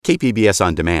KPBS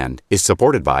On Demand is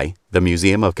supported by the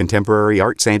Museum of Contemporary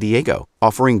Art San Diego,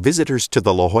 offering visitors to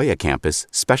the La Jolla campus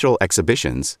special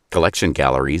exhibitions, collection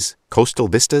galleries, coastal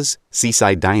vistas,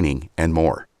 seaside dining, and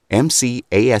more.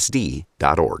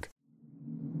 mcasd.org.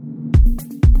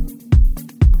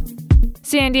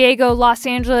 San Diego, Los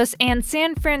Angeles, and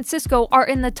San Francisco are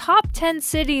in the top 10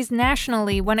 cities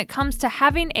nationally when it comes to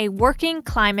having a working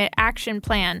climate action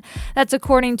plan. That's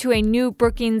according to a new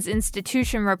Brookings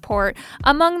Institution report.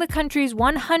 Among the country's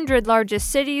 100 largest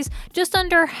cities, just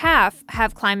under half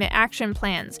have climate action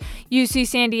plans. UC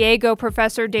San Diego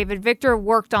professor David Victor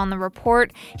worked on the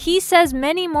report. He says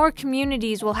many more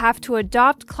communities will have to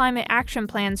adopt climate action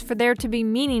plans for there to be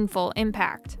meaningful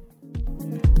impact.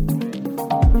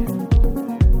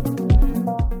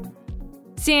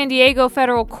 San Diego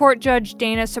federal court judge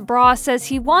Dana Sabraw says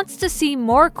he wants to see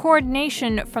more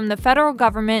coordination from the federal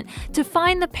government to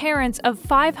find the parents of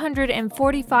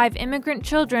 545 immigrant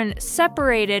children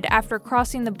separated after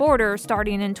crossing the border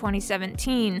starting in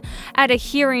 2017. At a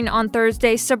hearing on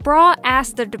Thursday, Sabraw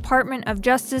asked the Department of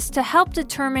Justice to help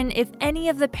determine if any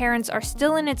of the parents are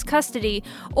still in its custody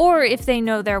or if they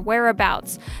know their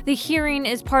whereabouts. The hearing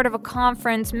is part of a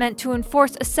conference meant to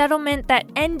enforce a settlement that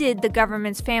ended the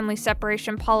government's family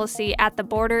separation policy at the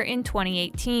border in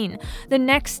 2018. The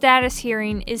next status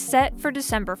hearing is set for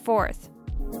December 4th.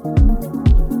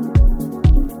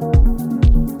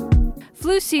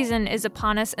 Flu season is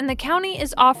upon us, and the county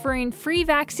is offering free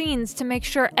vaccines to make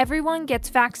sure everyone gets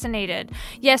vaccinated.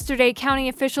 Yesterday, county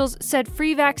officials said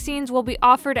free vaccines will be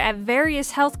offered at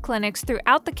various health clinics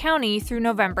throughout the county through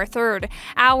November 3rd.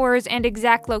 Hours and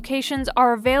exact locations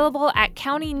are available at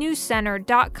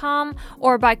countynewscenter.com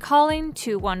or by calling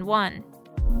 211.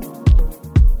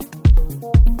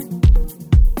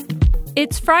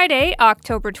 It's Friday,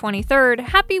 October 23rd.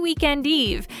 Happy Weekend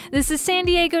Eve. This is San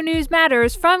Diego News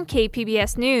Matters from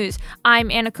KPBS News. I'm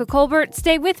Annika Colbert.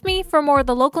 Stay with me for more of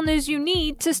the local news you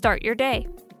need to start your day.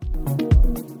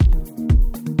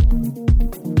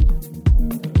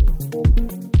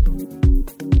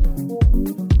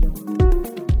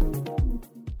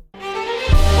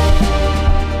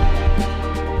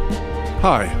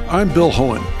 Hi, I'm Bill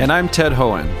Hohen. And I'm Ted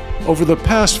Hohen. Over the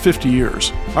past 50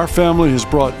 years, our family has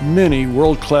brought many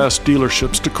world-class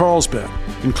dealerships to Carlsbad,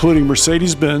 including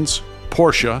Mercedes-Benz,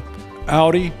 Porsche,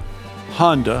 Audi,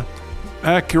 Honda,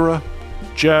 Acura,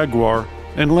 Jaguar,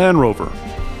 and Land Rover.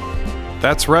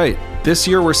 That's right. This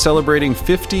year we're celebrating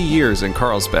 50 years in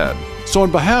Carlsbad. So on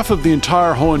behalf of the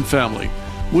entire Hohen family,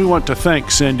 we want to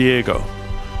thank San Diego.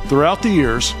 Throughout the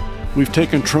years, we've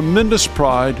taken tremendous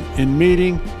pride in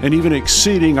meeting and even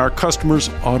exceeding our customers'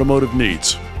 automotive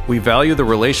needs. We value the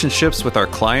relationships with our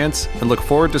clients and look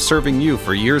forward to serving you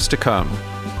for years to come.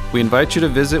 We invite you to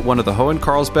visit one of the Hohen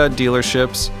Carlsbad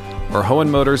dealerships or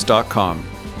hohenmotors.com.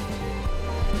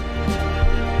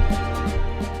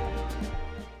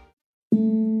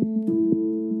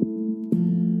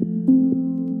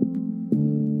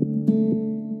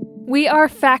 We are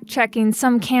fact-checking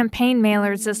some campaign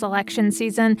mailers this election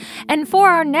season, and for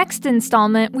our next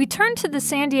installment, we turn to the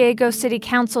San Diego City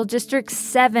Council District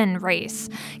 7 race.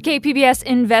 KPBS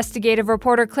investigative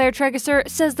reporter Claire Trageser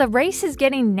says the race is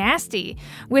getting nasty,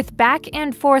 with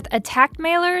back-and-forth attacked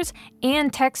mailers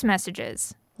and text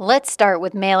messages. Let's start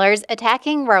with mailers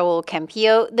attacking Raul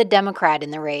Campillo, the Democrat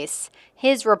in the race.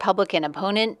 His Republican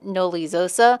opponent, Noli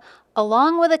Zosa,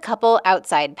 along with a couple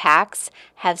outside PACs,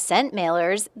 have sent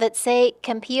mailers that say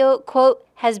Campillo, quote,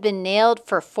 has been nailed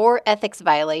for 4 ethics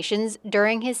violations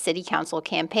during his city council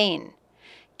campaign.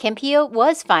 Campillo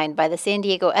was fined by the San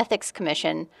Diego Ethics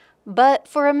Commission, but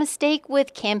for a mistake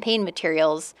with campaign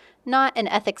materials, not an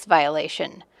ethics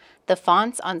violation. The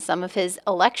fonts on some of his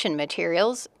election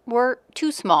materials were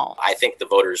too small. I think the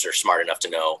voters are smart enough to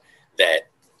know that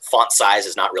font size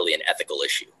is not really an ethical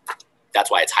issue. That's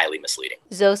why it's highly misleading.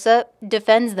 Zosa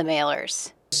defends the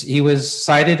mailers. He was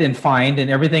cited and fined,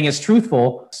 and everything is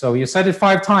truthful. So he was cited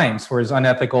 5 times for his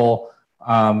unethical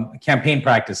campaign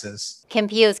practices.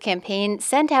 Campillo's campaign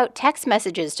sent out text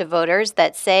messages to voters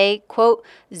that say, quote,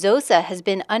 Zosa has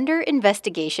been under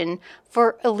investigation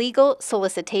for illegal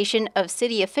solicitation of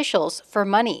city officials for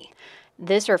money.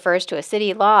 This refers to a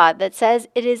city law that says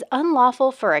it is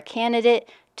unlawful for a candidate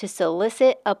to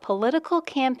solicit a political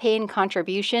campaign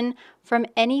contribution from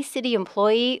any city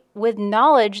employee with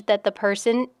knowledge that the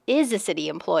person is a city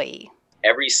employee.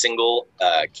 Every single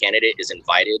candidate is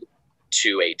invited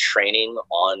to a training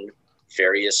on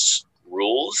various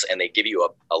rules, and they give you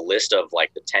a list of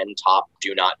like the 10 top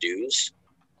do not do's.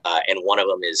 and one of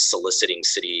them is soliciting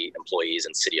city employees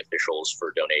and city officials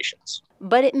for donations.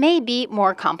 But it may be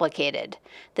more complicated.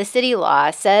 The city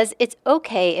law says it's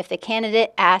okay if the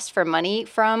candidate asks for money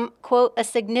from, quote, a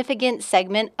significant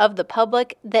segment of the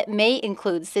public that may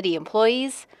include city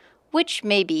employees, which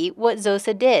may be what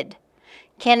Zosa did.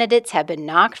 Candidates have been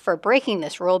knocked for breaking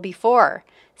this rule before.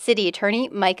 City Attorney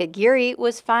Mike Aguirre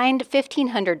was fined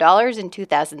 $1,500 in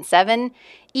 2007,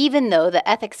 even though the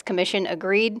Ethics Commission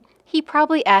agreed he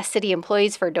probably asked city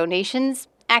employees for donations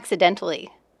accidentally.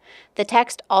 The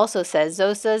text also says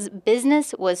Zosa's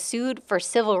business was sued for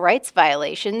civil rights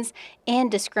violations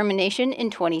and discrimination in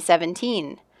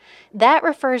 2017. That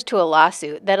refers to a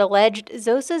lawsuit that alleged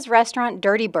Zosa's restaurant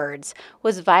Dirty Birds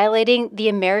was violating the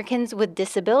Americans with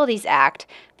Disabilities Act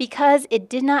because it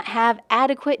did not have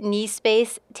adequate knee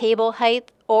space, table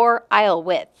height, or aisle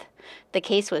width. The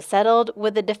case was settled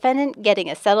with the defendant getting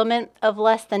a settlement of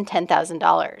less than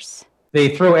 $10,000.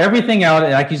 They throw everything out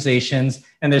at accusations,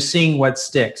 and they're seeing what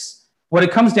sticks. When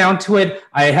it comes down to it,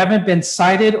 I haven't been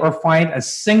cited or fined a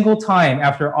single time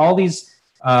after all these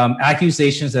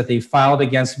accusations that they filed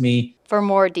against me. For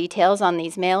more details on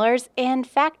these mailers and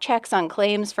fact checks on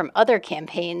claims from other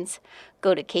campaigns,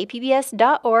 go to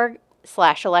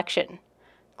kpbs.org/election.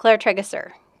 Claire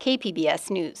Tregesser, KPBS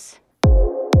News.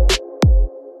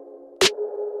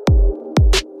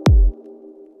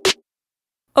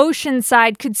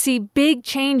 Oceanside could see big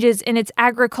changes in its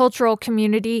agricultural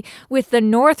community with the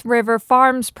North River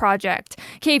Farms project.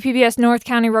 KPBS North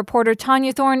County reporter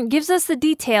Tanya Thorne gives us the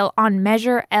detail on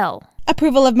Measure L.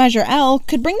 Approval of Measure L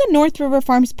could bring the North River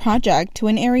Farms project to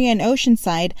an area in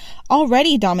Oceanside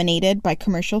already dominated by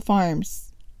commercial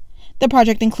farms. The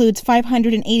project includes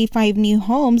 585 new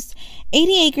homes,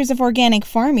 80 acres of organic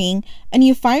farming, a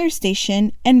new fire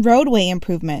station, and roadway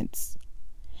improvements.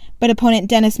 But opponent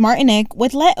Dennis Martinick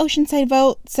with Let Oceanside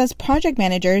Vote says project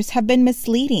managers have been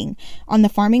misleading on the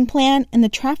farming plan and the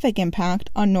traffic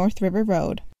impact on North River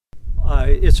Road.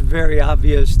 It's very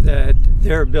obvious that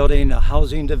they're building a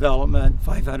housing development,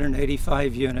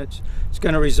 585 units. It's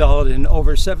going to result in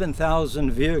over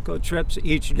 7,000 vehicle trips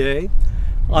each day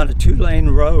on a 2-lane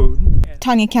road.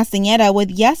 Tanya Castaneda with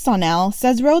Yes on L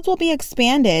says roads will be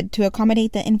expanded to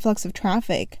accommodate the influx of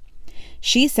traffic.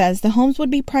 She says the homes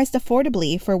would be priced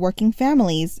affordably for working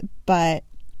families, but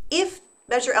if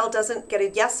Measure L doesn't get a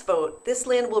yes vote, this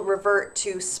land will revert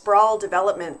to sprawl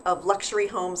development of luxury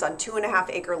homes on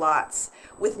 2.5-acre lots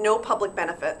with no public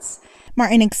benefits.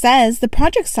 Martinick says the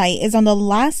project site is on the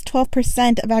last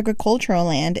 12% of agricultural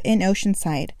land in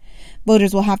Oceanside.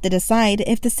 Voters will have to decide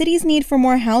if the city's need for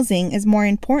more housing is more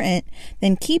important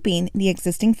than keeping the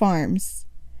existing farms.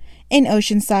 In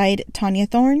Oceanside, Tanya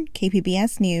Thorne,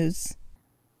 KPBS News.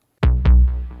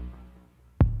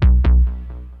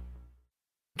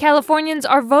 Californians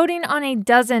are voting on a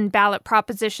dozen ballot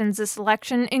propositions this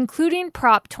election, including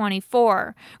Prop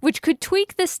 24, which could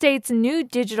tweak the state's new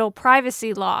digital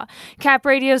privacy law. Cap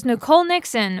Radio's Nicole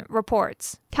Nixon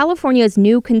reports. California's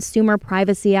new Consumer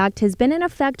Privacy Act has been in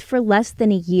effect for less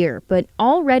than a year, but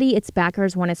already its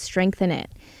backers want to strengthen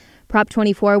it. Prop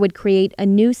 24 would create a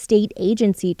new state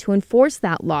agency to enforce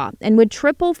that law and would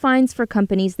triple fines for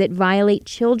companies that violate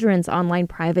children's online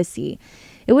privacy.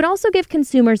 It would also give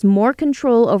consumers more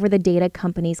control over the data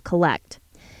companies collect.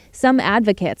 Some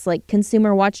advocates, like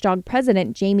Consumer Watchdog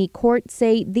President Jamie Court,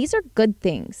 say these are good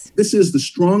things. This is the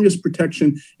strongest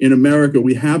protection in America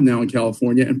we have now in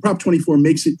California, and Prop 24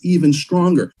 makes it even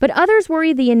stronger. But others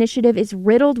worry the initiative is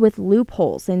riddled with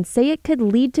loopholes and say it could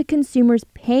lead to consumers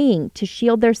paying to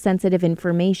shield their sensitive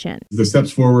information. The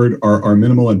steps forward are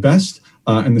minimal at best.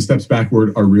 And the steps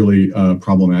backward are really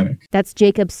problematic. That's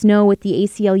Jacob Snow with the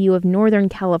ACLU of Northern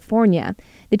California.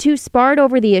 The two sparred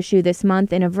over the issue this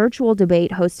month in a virtual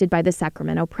debate hosted by the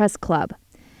Sacramento Press Club.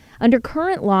 Under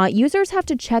current law, users have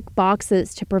to check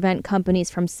boxes to prevent companies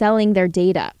from selling their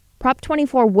data. Prop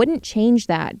 24 wouldn't change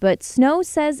that, but Snow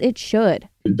says it should.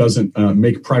 It doesn't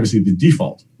make privacy the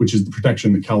default, which is the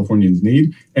protection that Californians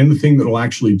need, and the thing that will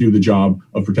actually do the job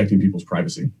of protecting people's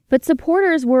privacy. But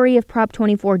supporters worry if Prop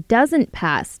 24 doesn't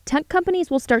pass, tech companies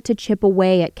will start to chip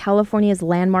away at California's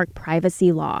landmark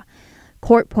privacy law.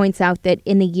 Court points out that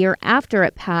in the year after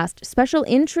it passed, special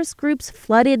interest groups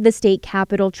flooded the state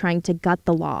capitol trying to gut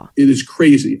the law. It is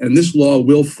crazy, and this law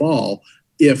will fall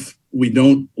if we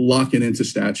don't lock it into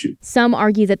statute. Some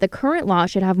argue that the current law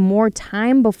should have more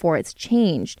time before it's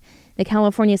changed. The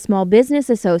California Small Business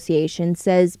Association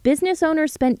says business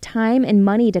owners spent time and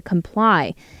money to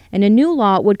comply, and a new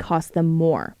law would cost them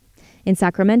more. In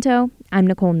Sacramento, I'm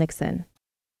Nicole Nixon.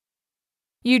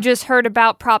 You just heard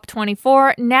about Prop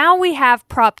 24. Now we have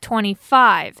Prop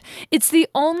 25. It's the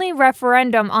only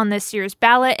referendum on this year's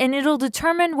ballot, and it'll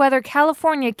determine whether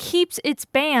California keeps its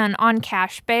ban on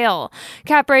cash bail.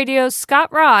 Cap Radio's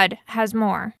Scott Rod has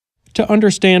more. To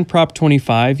understand Prop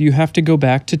 25, you have to go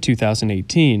back to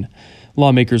 2018.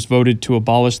 Lawmakers voted to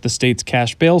abolish the state's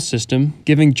cash bail system,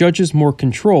 giving judges more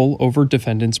control over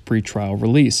defendants' pretrial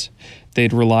release.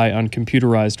 They'd rely on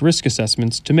computerized risk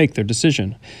assessments to make their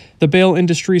decision. The bail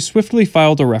industry swiftly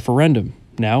filed a referendum.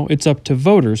 Now it's up to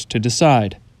voters to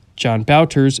decide. John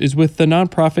Bouters is with the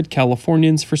nonprofit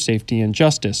Californians for Safety and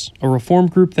Justice, a reform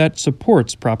group that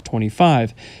supports Prop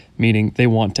 25, meaning they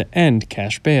want to end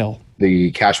cash bail.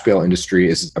 The cash bail industry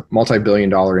is a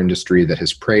multi-billion-dollar industry that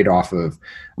has preyed off of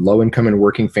low-income and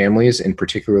working families, and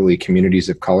particularly communities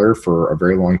of color, for a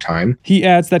very long time. He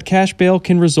adds that cash bail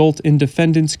can result in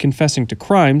defendants confessing to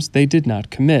crimes they did not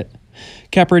commit.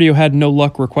 Cap Radio had no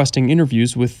luck requesting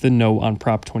interviews with the No on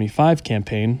Prop 25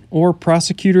 campaign or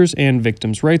prosecutors and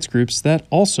victims' rights groups that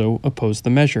also oppose the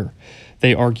measure.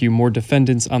 They argue more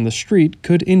defendants on the street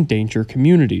could endanger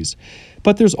communities.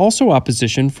 But there's also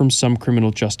opposition from some criminal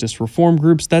justice reform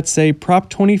groups that say Prop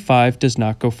 25 does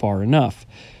not go far enough.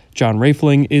 John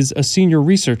Raefling is a senior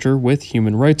researcher with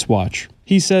Human Rights Watch.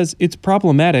 He says it's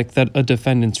problematic that a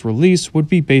defendant's release would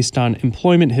be based on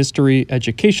employment history,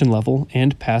 education level,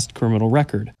 and past criminal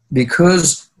record.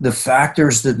 Because the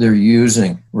factors that they're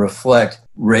using reflect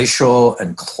racial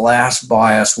and class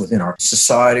bias within our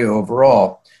society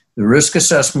overall, the risk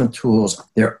assessment tools,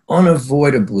 they're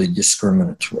unavoidably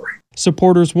discriminatory.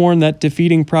 Supporters warn that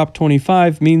defeating Prop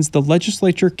 25 means the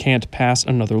legislature can't pass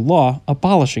another law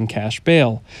abolishing cash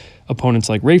bail. Opponents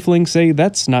like Raefling say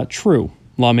that's not true.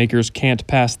 Lawmakers can't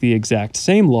pass the exact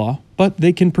same law, but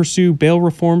they can pursue bail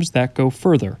reforms that go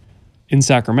further. In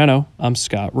Sacramento, I'm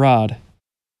Scott Rod.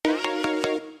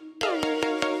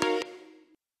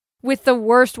 With the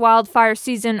worst wildfire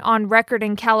season on record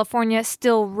in California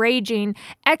still raging,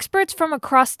 experts from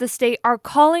across the state are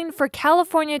calling for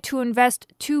California to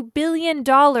invest $2 billion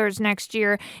next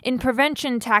year in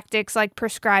prevention tactics like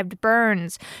prescribed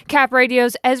burns. Cap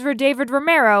Radio's Ezra David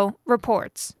Romero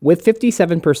reports. With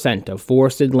 57% of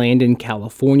forested land in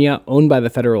California owned by the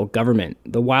federal government,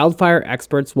 the wildfire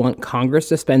experts want Congress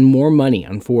to spend more money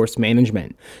on forest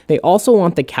management. They also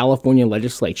want the California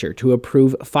legislature to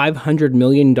approve $500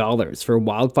 million for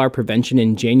wildfire prevention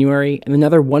in January and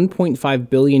another $1.5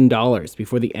 billion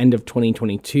before the end of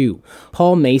 2022.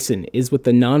 Paul Mason is with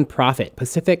the nonprofit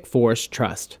Pacific Forest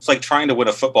Trust. It's like trying to win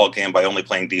a football game by only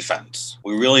playing defense.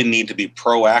 We really need to be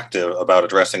proactive about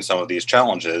addressing some of these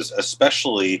challenges,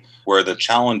 especially where the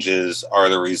challenges are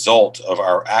the result of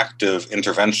our active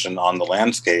intervention on the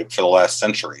landscape for the last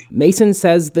century. Mason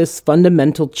says this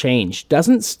fundamental change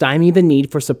doesn't stymie the need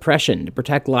for suppression to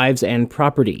protect lives and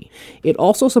property. It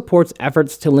also supports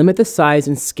efforts to limit the size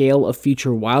and scale of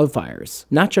future wildfires,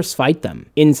 not just fight them.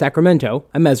 In Sacramento,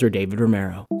 I'm Ezra David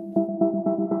Romero.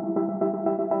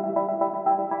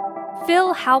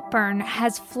 Phil Halpern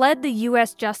has fled the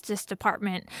U.S. Justice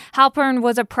Department. Halpern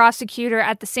was a prosecutor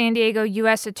at the San Diego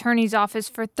U.S. Attorney's Office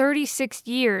for 36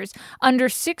 years, under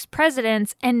 6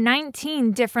 presidents and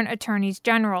 19 different attorneys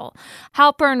general.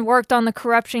 Halpern worked on the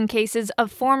corruption cases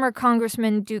of former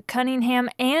Congressman Duke Cunningham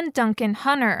and Duncan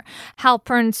Hunter.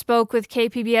 Halpern spoke with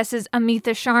KPBS's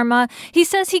Amita Sharma. He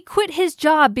says he quit his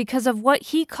job because of what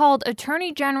he called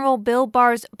Attorney General Bill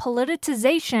Barr's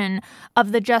politicization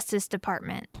of the Justice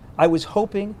Department. I was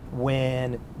hoping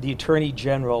when the Attorney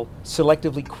General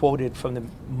selectively quoted from the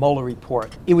Mueller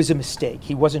report, it was a mistake.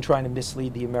 He wasn't trying to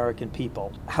mislead the American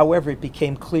people. However, it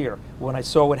became clear when I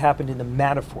saw what happened in the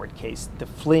Manafort case, the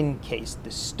Flynn case,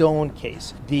 the Stone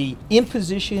case, the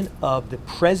imposition of the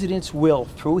president's will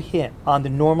through him on the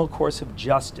normal course of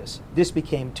justice. This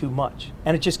became too much.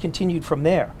 And it just continued from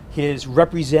there. His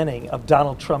representing of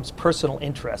Donald Trump's personal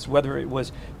interests, whether it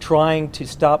was trying to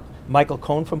stop Michael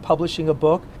Cohen from publishing a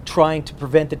book, trying to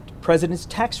prevent the president's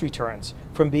tax returns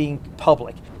from being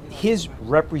public, his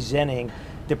representing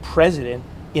the president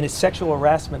in a sexual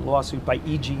harassment lawsuit by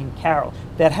E. Jean Carroll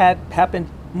that had happened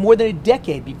more than a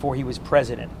decade before he was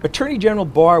president. Attorney General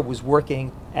Barr was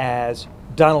working as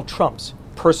Donald Trump's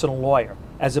personal lawyer,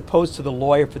 as opposed to the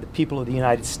lawyer for the people of the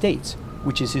United States,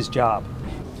 which is his job.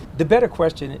 The better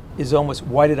question is almost,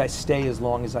 why did I stay as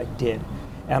long as I did?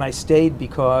 And I stayed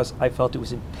because I felt it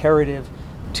was imperative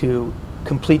to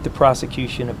complete the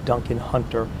prosecution of Duncan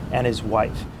Hunter and his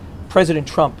wife. President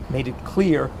Trump made it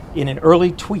clear in an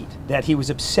early tweet that he was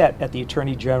upset at the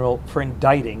Attorney General for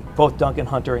indicting both Duncan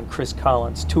Hunter and Chris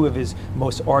Collins, 2 of his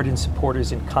most ardent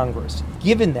supporters in Congress.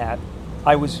 Given that,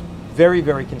 I was very,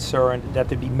 very concerned that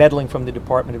there'd be meddling from the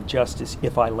Department of Justice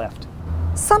if I left.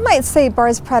 Some might say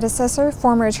Barr's predecessor,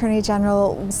 former Attorney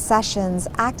General Sessions,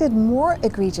 acted more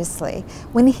egregiously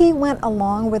when he went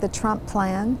along with a Trump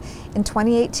plan in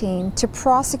 2018 to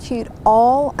prosecute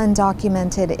all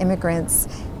undocumented immigrants,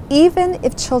 even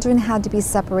if children had to be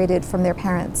separated from their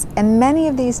parents. And many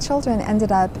of these children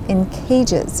ended up in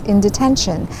cages, in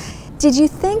detention. Did you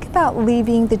think about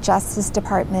leaving the Justice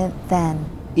Department then?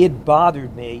 It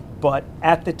bothered me, but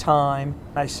at the time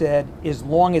I said, as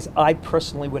long as I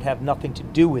personally would have nothing to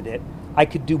do with it, I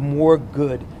could do more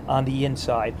good on the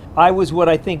inside. I was what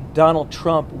I think Donald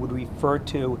Trump would refer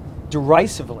to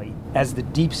derisively as the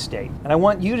deep state. And I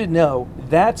want you to know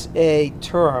that's a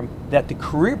term that the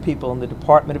career people in the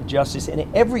Department of Justice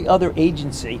and every other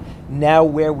agency now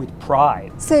wear with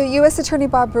pride. So U.S. Attorney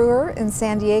Bob Brewer in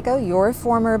San Diego, your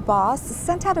former boss,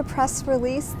 sent out a press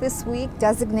release this week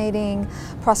designating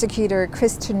prosecutor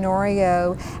Chris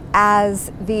Tenorio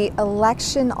as the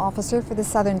election officer for the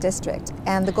Southern District.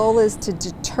 And the goal is to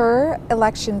deter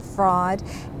election fraud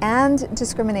and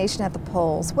discrimination at the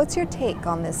polls. What's your take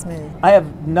on this move? I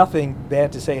have nothing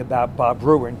bad to say about Bob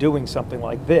Brewer in doing something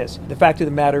like this. The fact of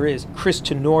the matter is, Chris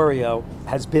Tenorio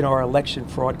has been our election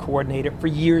fraud coordinator for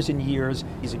years and years.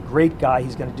 He's a great guy.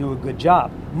 He's going to do a good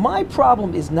job. My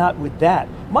problem is not with that.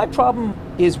 My problem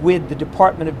is with the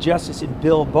Department of Justice and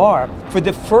Bill Barr, for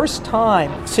the first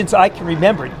time since I can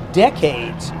remember,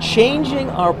 decades, changing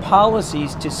our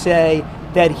policies to say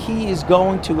that he is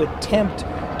going to attempt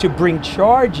to bring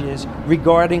charges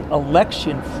regarding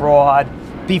election fraud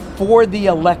before the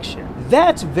election.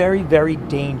 That's very, very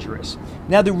dangerous.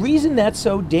 Now, the reason that's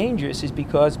so dangerous is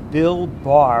because Bill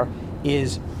Barr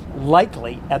is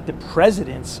likely at the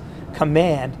president's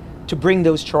command to bring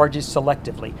those charges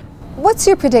selectively. What's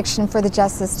your prediction for the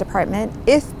Justice Department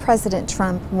if President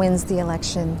Trump wins the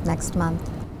election next month?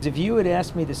 If you had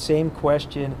asked me the same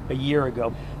question a year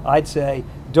ago, I'd say,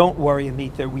 don't worry,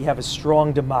 Amita, we have a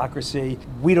strong democracy.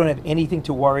 We don't have anything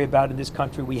to worry about in this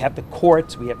country. We have the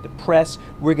courts, we have the press,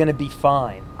 we're going to be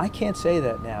fine. I can't say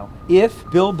that now. If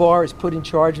Bill Barr is put in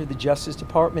charge of the Justice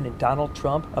Department and Donald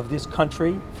Trump of this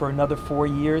country for another 4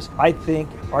 years, I think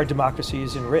our democracy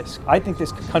is in risk. I think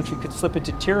this country could slip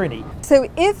into tyranny. So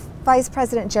if Vice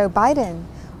President Joe Biden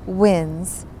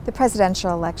wins the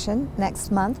presidential election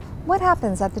next month, what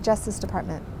happens at the Justice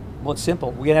Department? Well, it's simple.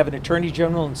 We're going to have an attorney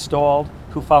general installed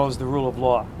who follows the rule of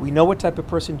law. We know what type of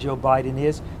person Joe Biden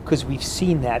is because we've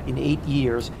seen that in 8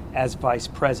 years as vice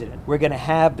president. We're going to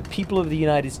have the people of the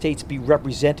United States be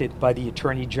represented by the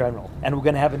attorney general. And we're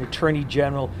going to have an attorney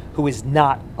general who is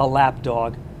not a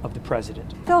lapdog of the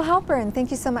president. Phil Halpern, thank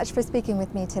you so much for speaking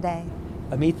with me today.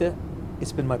 Amita,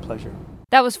 it's been my pleasure.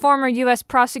 That was former U.S.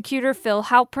 Prosecutor Phil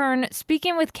Halpern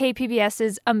speaking with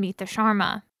KPBS's Amita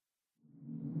Sharma.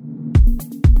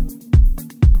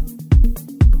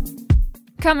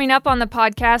 Coming up on the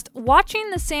podcast,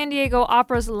 watching the San Diego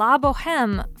Opera's La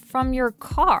Boheme from your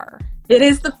car. It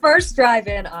is the first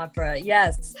drive-in opera,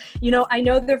 yes. You know, I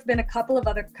know there have been a couple of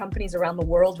other companies around the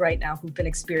world right now who've been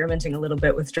experimenting a little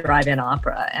bit with drive-in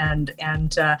opera, and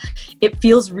it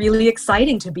feels really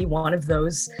exciting to be one of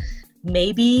those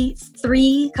maybe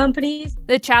 3 companies.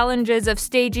 The challenges of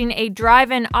staging a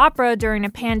drive-in opera during a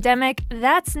pandemic,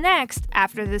 that's next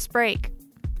after this break.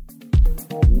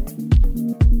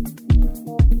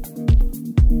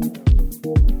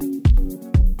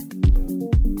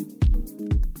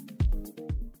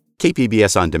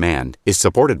 KPBS On Demand is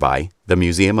supported by the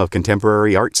Museum of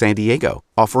Contemporary Art San Diego,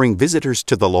 offering visitors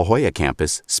to the La Jolla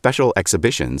campus special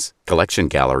exhibitions, collection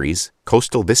galleries,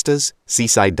 coastal vistas,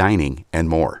 seaside dining, and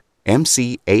more.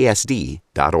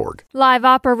 MCASD.org. Live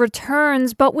opera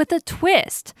returns, but with a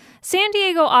twist. San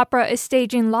Diego Opera is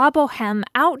staging La Boheme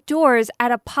outdoors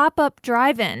at a pop-up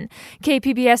drive-in.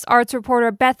 KPBS arts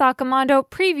reporter Beth Accomando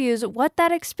previews what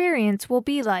that experience will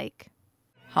be like.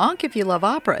 Honk If You Love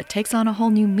Opera takes on a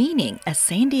whole new meaning as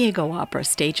San Diego Opera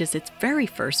stages its very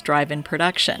first drive-in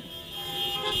production.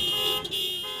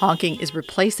 Honking is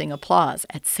replacing applause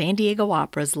at San Diego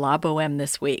Opera's La Boheme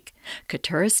this week.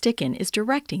 Keturah Sticken is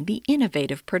directing the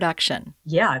innovative production.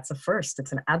 Yeah, it's a first.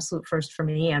 It's an absolute first for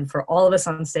me and for all of us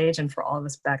on stage and for all of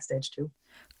us backstage too.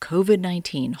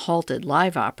 COVID-19 halted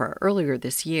live opera earlier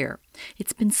this year.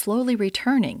 It's been slowly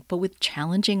returning, but with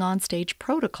challenging onstage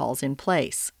protocols in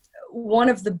place. One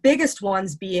of the biggest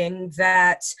ones being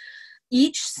that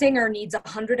each singer needs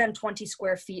 120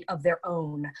 square feet of their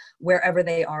own wherever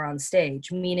they are on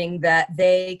stage, meaning that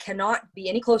they cannot be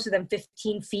any closer than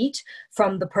 15 feet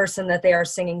from the person that they are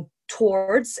singing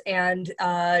towards and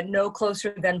no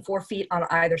closer than 4 feet on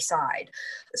either side.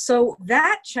 So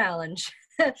that challenge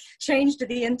changed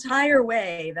the entire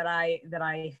way that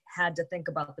I had to think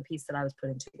about the piece that I was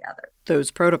putting together.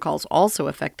 Those protocols also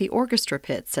affect the orchestra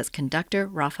pit, says conductor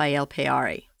Rafael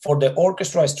Peari. For the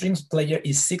orchestra, strings player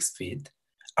is 6 feet,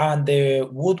 and the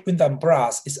woodwind and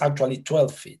brass is actually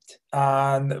 12 feet.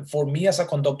 And for me as a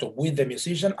conductor with the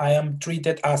musician, I am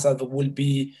treated as it will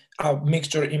be a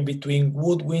mixture in between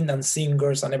woodwind and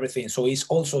singers and everything. So it's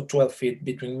also 12 feet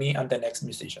between me and the next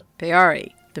musician.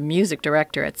 Peari, the music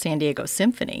director at San Diego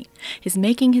Symphony, is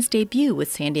making his debut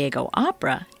with San Diego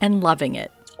Opera and loving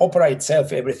it. Opera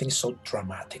itself, everything is so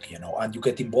dramatic, and you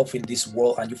get involved in this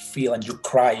world and you feel and you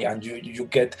cry and you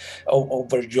get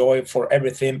overjoyed for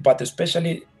everything, but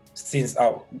especially since,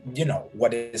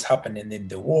 what is happening in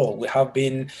the world, we have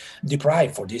been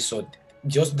deprived for this. So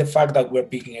just the fact that we're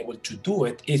being able to do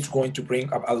it is going to bring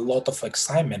a lot of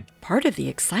excitement. Part of the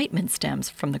excitement stems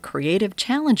from the creative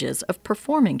challenges of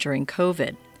performing during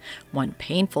COVID. One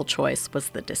painful choice was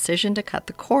the decision to cut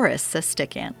the chorus, says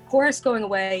Stickan. Chorus going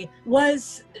away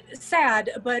was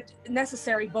sad, but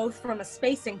necessary both from a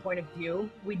spacing point of view.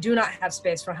 We do not have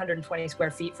space for 120 square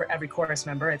feet for every chorus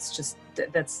member. It's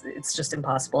just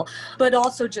impossible. But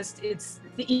also it's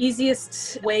the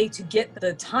easiest way to get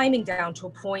the timing down to a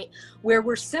point where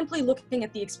we're simply looking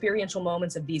at the experiential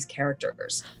moments of these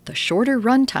characters. The shorter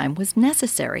runtime was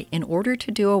necessary in order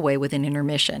to do away with an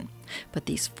intermission. But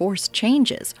these forced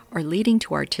changes are leading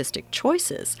to artistic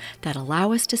choices that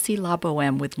allow us to see La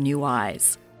Boheme with new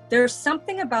eyes. There's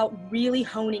something about really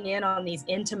honing in on these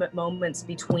intimate moments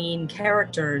between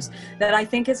characters that I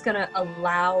think is going to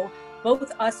allow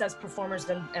both us as performers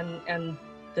and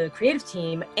the creative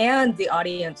team and the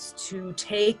audience to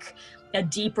take a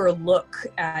deeper look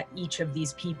at each of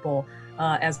these people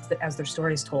as their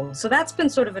story is told. So that's been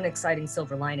sort of an exciting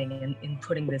silver lining in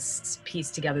putting this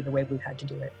piece together the way we've had to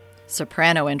do it.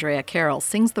 Soprano Andrea Carroll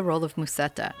sings the role of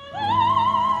Musetta.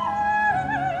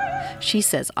 She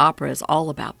says opera is all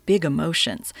about big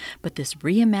emotions, but this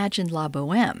reimagined La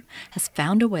Boheme has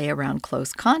found a way around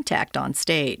close contact on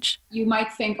stage. You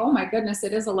might think, oh my goodness,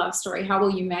 it is a love story. How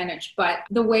will you manage? But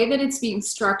the way that it's being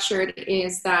structured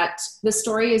is that the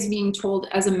story is being told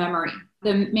as a memory.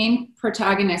 The main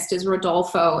protagonist is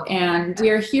Rodolfo, and we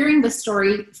are hearing the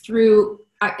story through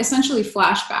essentially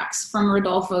flashbacks from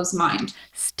Rodolfo's mind.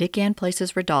 Stickan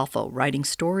places Rodolfo writing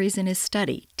stories in his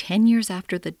study 10 years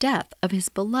after the death of his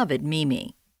beloved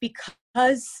Mimi.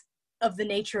 Because of the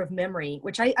nature of memory,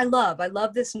 which I love. I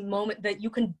love this moment that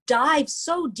you can dive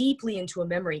so deeply into a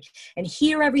memory and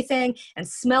hear everything and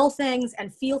smell things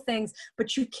and feel things,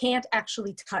 but you can't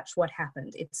actually touch what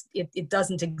happened. It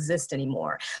doesn't exist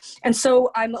anymore. And so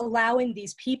I'm allowing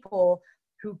these people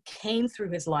who came through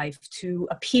his life to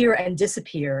appear and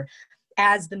disappear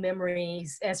as the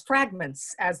memories, as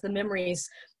fragments, as the memories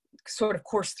sort of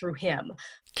course through him.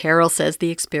 Carroll says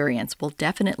the experience will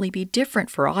definitely be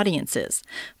different for audiences,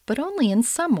 but only in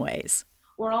some ways.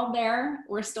 We're all there.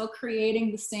 We're still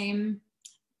creating the same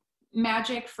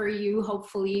magic for you.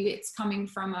 Hopefully it's coming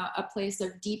from a place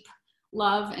of deep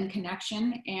love and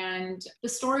connection, and the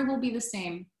story will be the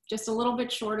same. Just a little bit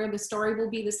shorter. The story will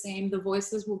be the same. The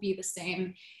voices will be the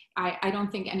same. I don't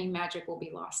think any magic will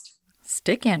be lost.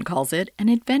 Stickan calls it an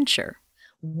adventure.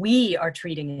 We are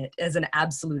treating it as an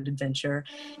absolute adventure.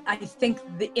 I think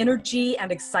the energy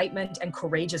and excitement and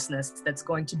courageousness that's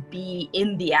going to be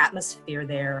in the atmosphere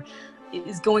there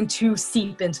is going to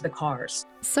seep into the cars.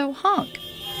 So honk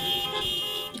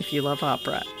if you love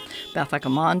opera. Beth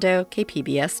Accomando,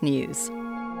 KPBS News.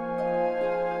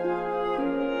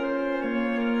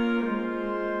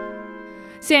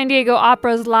 San Diego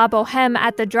Opera's La Boheme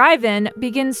at the Drive-In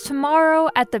begins tomorrow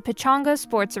at the Pechanga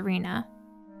Sports Arena.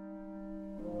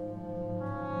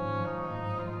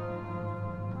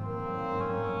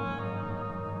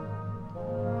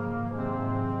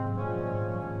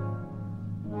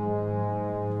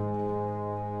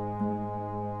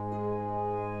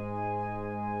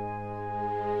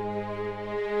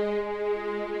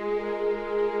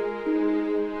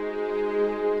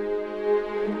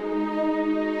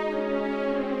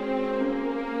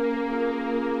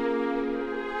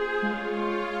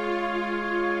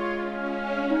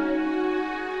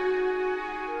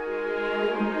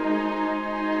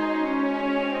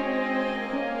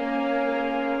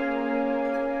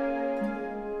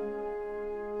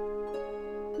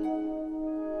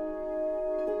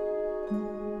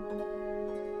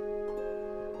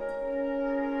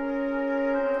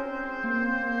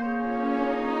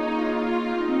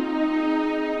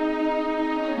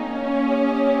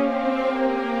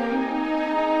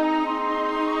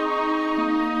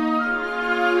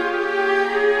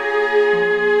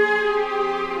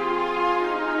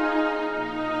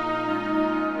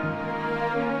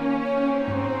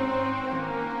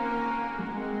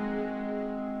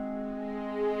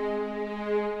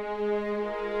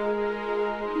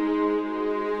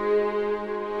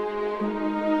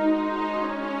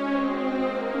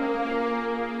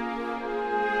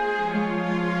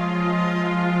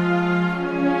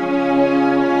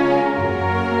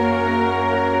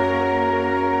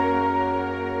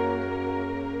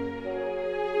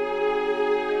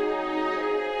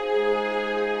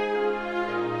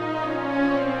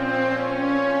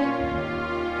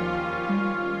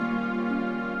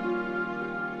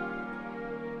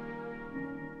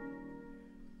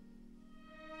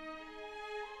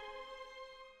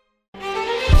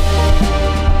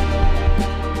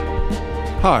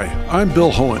 Hi, I'm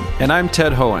Bill Hohen. And I'm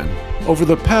Ted Hohen. Over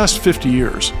the past 50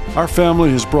 years, our family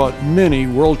has brought many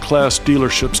world-class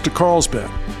dealerships to Carlsbad,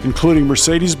 including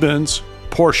Mercedes-Benz,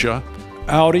 Porsche,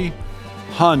 Audi,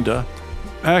 Honda,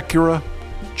 Acura,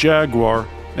 Jaguar,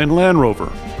 and Land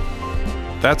Rover.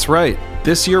 That's right.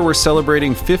 This year we're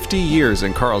celebrating 50 years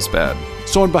in Carlsbad.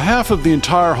 So on behalf of the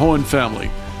entire Hohen family,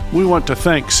 we want to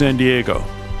thank San Diego.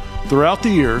 Throughout the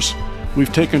years,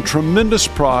 we've taken tremendous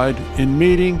pride in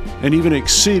meeting and even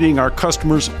exceeding our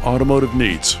customers' automotive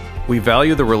needs. We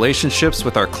value the relationships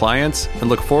with our clients and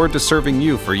look forward to serving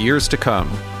you for years to come.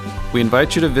 We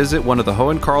invite you to visit one of the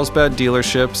Hohen Carlsbad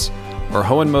dealerships or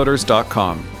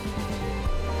hohenmotors.com.